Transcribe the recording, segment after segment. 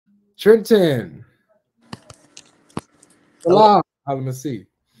Trenton. Salam. Al-Masih.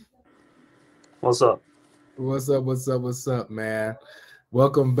 What's up? What's up, man?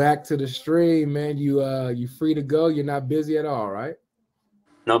 Welcome back to the stream, man. You free to go? You're not busy at all, right?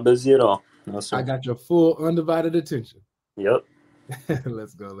 Not busy at all. No, sir. I got your full undivided attention. Yep.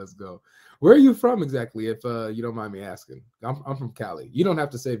 Let's go. Where are you from exactly, if you don't mind me asking? I'm from Cali. You don't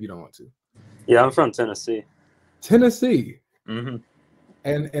have to say if you don't want to. Yeah, I'm from Tennessee. Tennessee. Mm-hmm.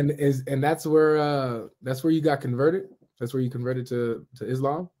 And that's where you got converted? That's where you converted to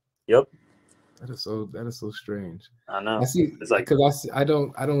Islam? Yep. That is so strange. I know. I see, it's like because I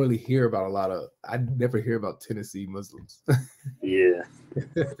don't really hear about I never hear about Tennessee Muslims. Yeah.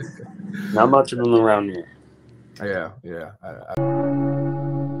 Not much of them around here. Yeah.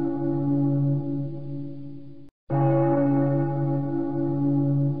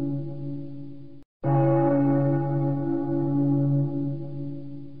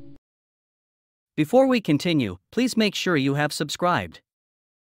 Before we continue, please make sure you have subscribed.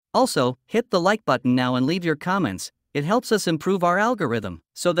 Also, hit the like button now and leave your comments. It helps us improve our algorithm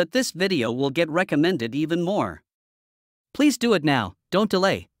so that this video will get recommended even more. Please do it now, don't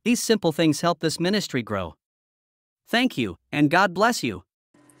delay. These simple things help this ministry grow. Thank you, and God bless you.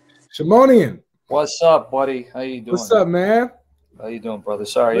 Shimonian. What's up, buddy? How you doing? What's up, man? How you doing, brother?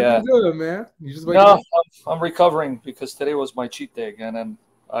 Sorry, Looking good, man. You just no, I'm recovering because today was my cheat day again, and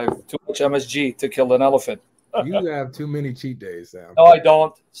I have too much MSG to kill an elephant. You have too many cheat days, Sam. No, I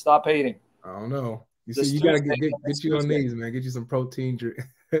don't. Stop hating. I don't know. You This see, you gotta Tuesday, get you on these, man. Get you some protein drink.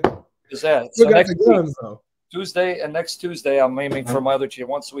 Is that Still so? got Next the guns, though. Tuesday and next Tuesday, I'm aiming for my other cheat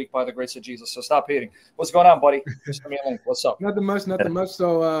once a week by the grace of Jesus. So stop hating. What's going on, buddy? Just send me a link. What's up? Nothing much.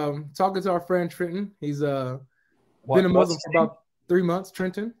 So, talking to our friend Trenton. He's been a Muslim for about 3 months.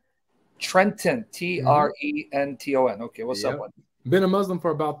 Trenton. Trenton, Trenton. Okay, what's up, buddy? Been a Muslim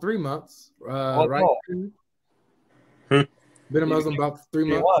for about 3 months. Right? No. Been a Muslim about 3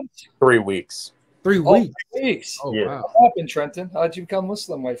 months. 3 weeks. 3 weeks. 3 weeks. Oh, yeah. Wow. What happened, Trenton? How'd you become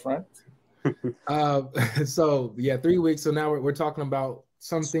Muslim, my friend? So yeah, 3 weeks. So now we're talking about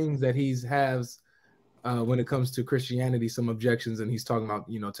some things that he has when it comes to Christianity, some objections, and he's talking about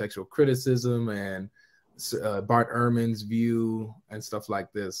textual criticism and Bart Ehrman's view and stuff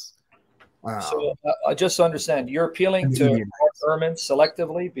like this. So I just understand you're appealing to Bart Ehrman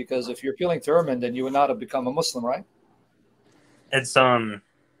selectively, because if you're appealing to Ehrman, then you would not have become a Muslim, right? It's not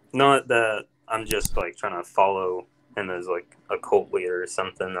that I'm just like trying to follow him as like a cult leader or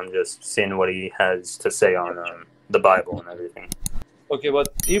something. I'm just seeing what he has to say on the Bible and everything. Okay, but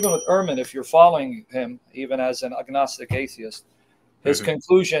even with Ehrman, if you're following him, even as an agnostic atheist, his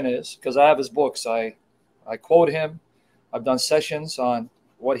conclusion is, because I have his books, I quote him. I've done sessions on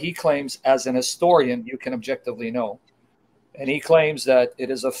what he claims as an historian you can objectively know. And he claims that it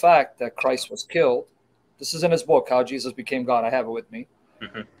is a fact that Christ was killed. This is in his book, How Jesus Became God. I have it with me.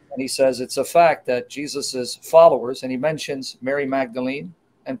 And he says it's a fact that Jesus's followers, and he mentions Mary Magdalene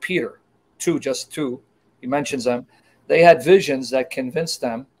and Peter, just two. He mentions them. They had visions that convinced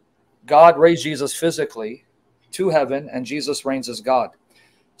them God raised Jesus physically to heaven, and Jesus reigns as God.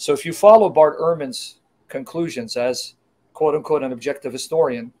 So if you follow Bart Ehrman's conclusions as quote unquote an objective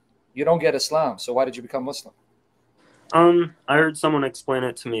historian, you don't get Islam. So why did you become Muslim? I heard someone explain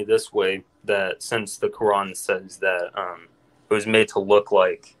it to me this way, that since the Quran says that it was made to look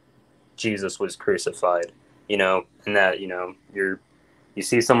like Jesus was crucified, and that, you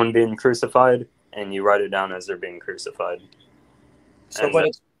see someone being crucified and you write it down as they're being crucified. So,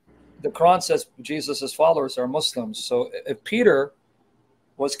 but the Quran says Jesus's followers are Muslims. So if Peter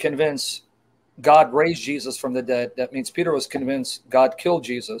was convinced God raised Jesus from the dead, that means Peter was convinced God killed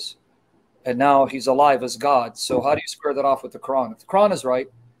Jesus, and now he's alive as God. So how do you square that off with the Quran? If the Quran is right,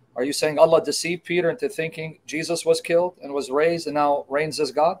 are you saying Allah deceived Peter into thinking Jesus was killed and was raised and now reigns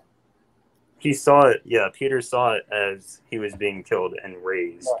as God? He saw it, Peter saw it as he was being killed and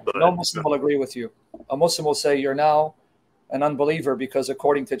raised. Right. But no Muslim will agree with you. A Muslim will say you're now an unbeliever because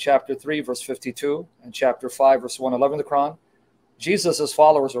according to chapter 3, verse 52, and chapter 5, verse 111 of the Quran, Jesus'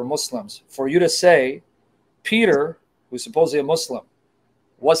 followers were Muslims. For you to say Peter, who's supposedly a Muslim,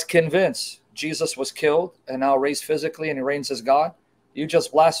 was convinced Jesus was killed and now raised physically and he reigns as God, you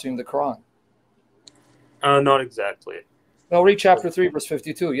just blaspheme the Quran. Not exactly. No, read chapter 3, verse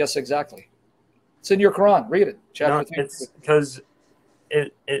 52. Yes, exactly. It's in your Quran. Read it. Chapter 3. It's because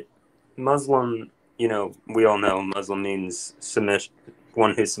Muslim, we all know Muslim means submission,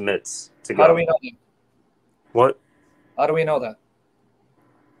 one who submits to God. How do we know that? What? How do we know that?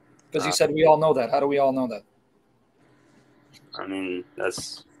 Because you said we all know that. How do we all know that?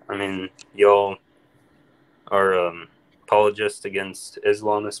 Y'all are apologist against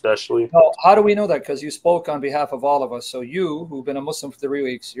Islam, especially. No, how do we know that? Because you spoke on behalf of all of us. So you, who've been a Muslim for 3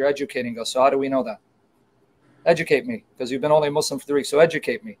 weeks, you're educating us. So how do we know that? Educate me, because you've been only a Muslim for 3 weeks. So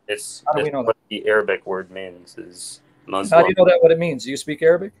educate me. How do we know what that? the Arabic word means is Muslim. How do you know that? What it means? Do you speak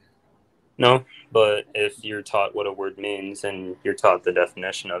Arabic? No, but if you're taught what a word means and you're taught the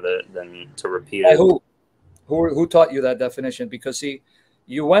definition of it, then to repeat it. Who taught you that definition? Because see,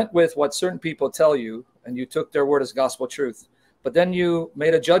 you went with what certain people tell you, and you took their word as gospel truth. But then you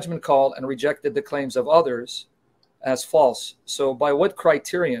made a judgment call and rejected the claims of others as false. So by what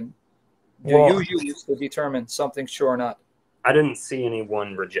criterion do you use to determine something's true or not? I didn't see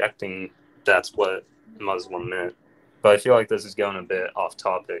anyone rejecting that's what Muslim meant. But I feel like this is going a bit off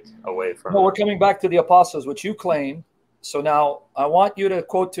topic, away from... No, we're coming back to the apostles, which you claim. So now I want you to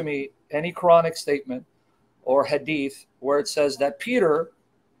quote to me any Quranic statement or hadith where it says that Peter,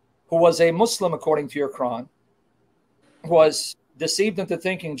 who was a Muslim according to your Quran, was deceived into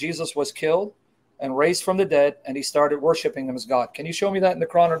thinking Jesus was killed and raised from the dead, and he started worshiping him as God. Can you show me that in the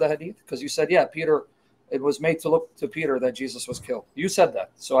Quran or the hadith? Because you said, yeah, Peter, it was made to look to Peter that Jesus was killed. You said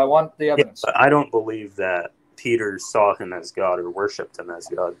that. So I want the evidence. Yeah, but I don't believe that Peter saw him as God or worshipped him as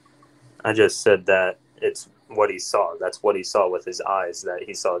God. I just said that it's what he saw. That's what he saw with his eyes, that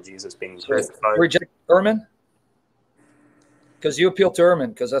he saw Jesus being crucified. Reject Ehrman? Because you appeal to Ehrman,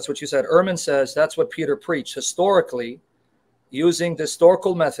 because that's what you said. Ehrman says that's what Peter preached. Historically, using the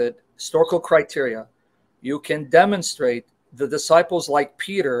historical method, historical criteria, you can demonstrate the disciples like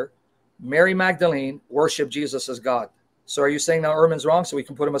Peter, Mary Magdalene, worship Jesus as God. So are you saying now Ehrman's wrong, so we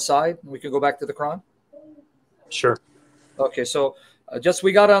can put him aside and we can go back to the Quran? Sure. Okay, so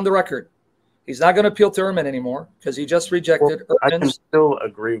we got it on the record. He's not going to appeal to Ehrman anymore because he just rejected I can still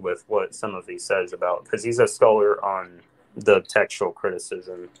agree with what some of he says about, because he's a scholar on the textual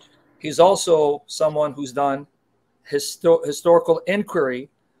criticism. He's also someone who's done historical inquiry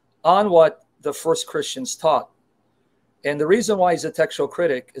on what the first Christians taught. And the reason why he's a textual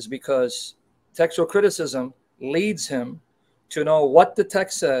critic is because textual criticism leads him to know what the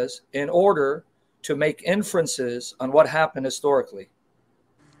text says in order to make inferences on what happened historically.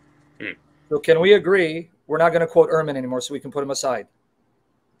 So can we agree we're not going to quote Ehrman anymore, so we can put him aside?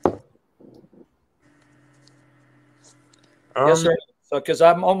 Yes, sir. So, because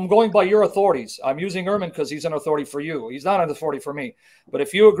I'm going by your authorities. I'm using Ehrman because he's an authority for you. He's not an authority for me. But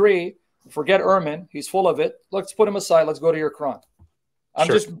if you agree, forget Ehrman. He's full of it. Let's put him aside. Let's go to your Quran. I'm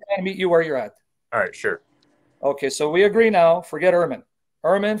just trying to meet you where you're at. All right, sure. Okay, so we agree now. Forget Ehrman.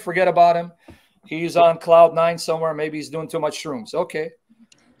 Ehrman, forget about him. He's on cloud 9 somewhere. Maybe he's doing too much shrooms. Okay.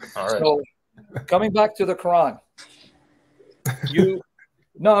 All right. So coming back to the Quran,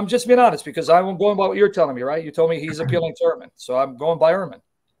 no, I'm just being honest because I'm going by what you're telling me, right? You told me he's appealing to Ehrman, so I'm going by Ehrman.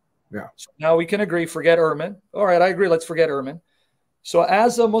 Yeah. So now we can agree, forget Ehrman. All right, I agree. Let's forget Ehrman. So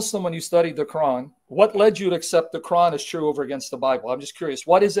as a Muslim, when you studied the Quran, what led you to accept the Quran as true over against the Bible? I'm just curious.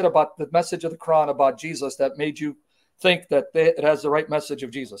 What is it about the message of the Quran about Jesus that made you think that it has the right message of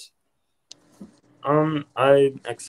Jesus? I